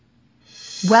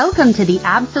Welcome to the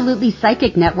Absolutely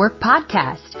Psychic Network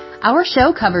podcast. Our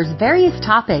show covers various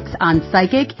topics on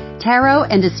psychic, tarot,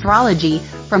 and astrology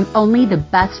from only the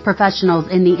best professionals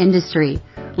in the industry.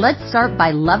 Let's start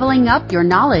by leveling up your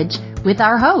knowledge with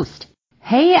our host.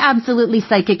 Hey, Absolutely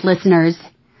Psychic listeners.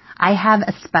 I have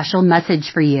a special message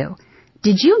for you.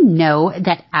 Did you know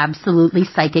that Absolutely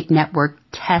Psychic Network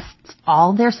tests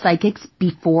all their psychics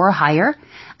before hire?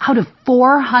 Out of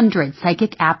 400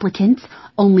 psychic applicants,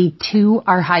 only 2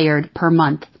 are hired per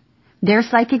month. Their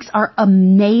psychics are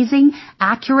amazing,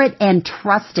 accurate, and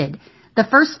trusted. The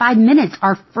first 5 minutes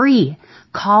are free.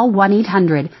 Call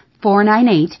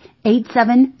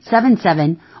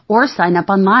 1-800-498-8777 or sign up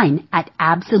online at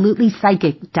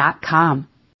absolutelypsychic.com.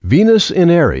 Venus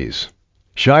in Aries.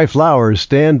 Shy flowers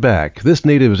stand back. This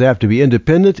native is apt to be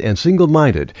independent and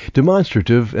single-minded,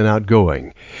 demonstrative and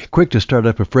outgoing. Quick to start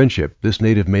up a friendship, this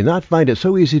native may not find it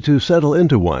so easy to settle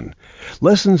into one.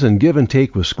 Lessons and give and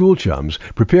take with school chums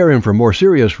prepare him for more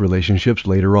serious relationships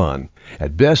later on.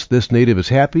 At best, this native is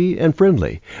happy and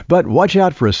friendly, but watch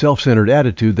out for a self-centered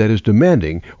attitude that is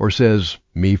demanding or says,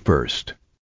 "me first."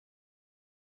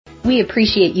 We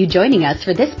appreciate you joining us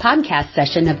for this podcast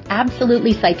session of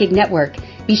Absolutely Psychic Network.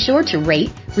 Be sure to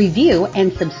rate, review,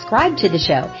 and subscribe to the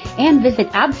show, and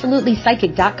visit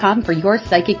absolutelypsychic.com for your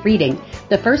psychic reading.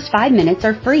 The first 5 minutes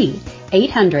are free.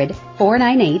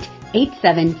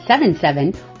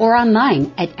 800-498-8777 or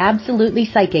online at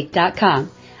absolutelypsychic.com.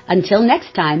 Until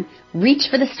next time, reach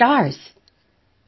for the stars.